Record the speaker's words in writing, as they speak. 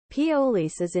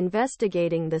Olice is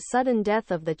investigating the sudden death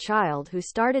of the child who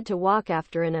started to walk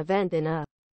after an event in a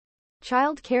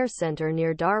child care center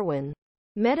near Darwin.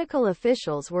 Medical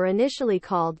officials were initially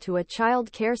called to a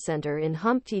child care center in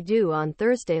Humpty Doo on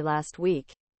Thursday last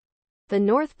week. The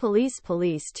North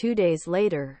Police 2 days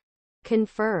later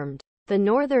confirmed. The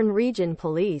Northern Region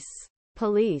Police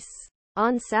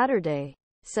on Saturday,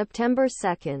 September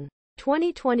 2,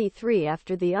 2023,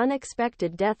 after the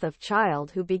unexpected death of child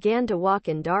who began to walk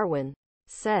in Darwin,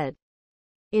 said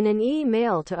in an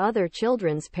email to other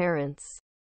children's parents.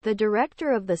 The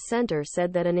director of the center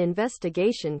said that an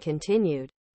investigation continued.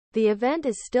 The event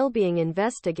is still being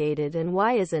investigated and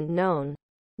why isn't known.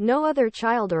 No other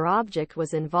child or object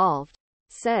was involved,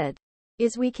 said.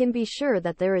 We can be sure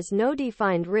that there is no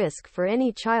defined risk for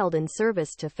any child in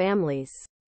service to families.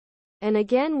 And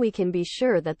again, we can be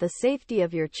sure that the safety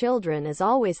of your children is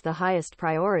always the highest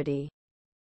priority.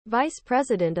 Vice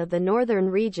President of the Northern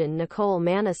Region Nicole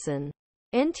Manison.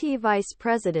 NT Vice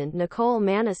President Nicole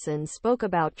Manison spoke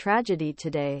about tragedy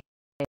today.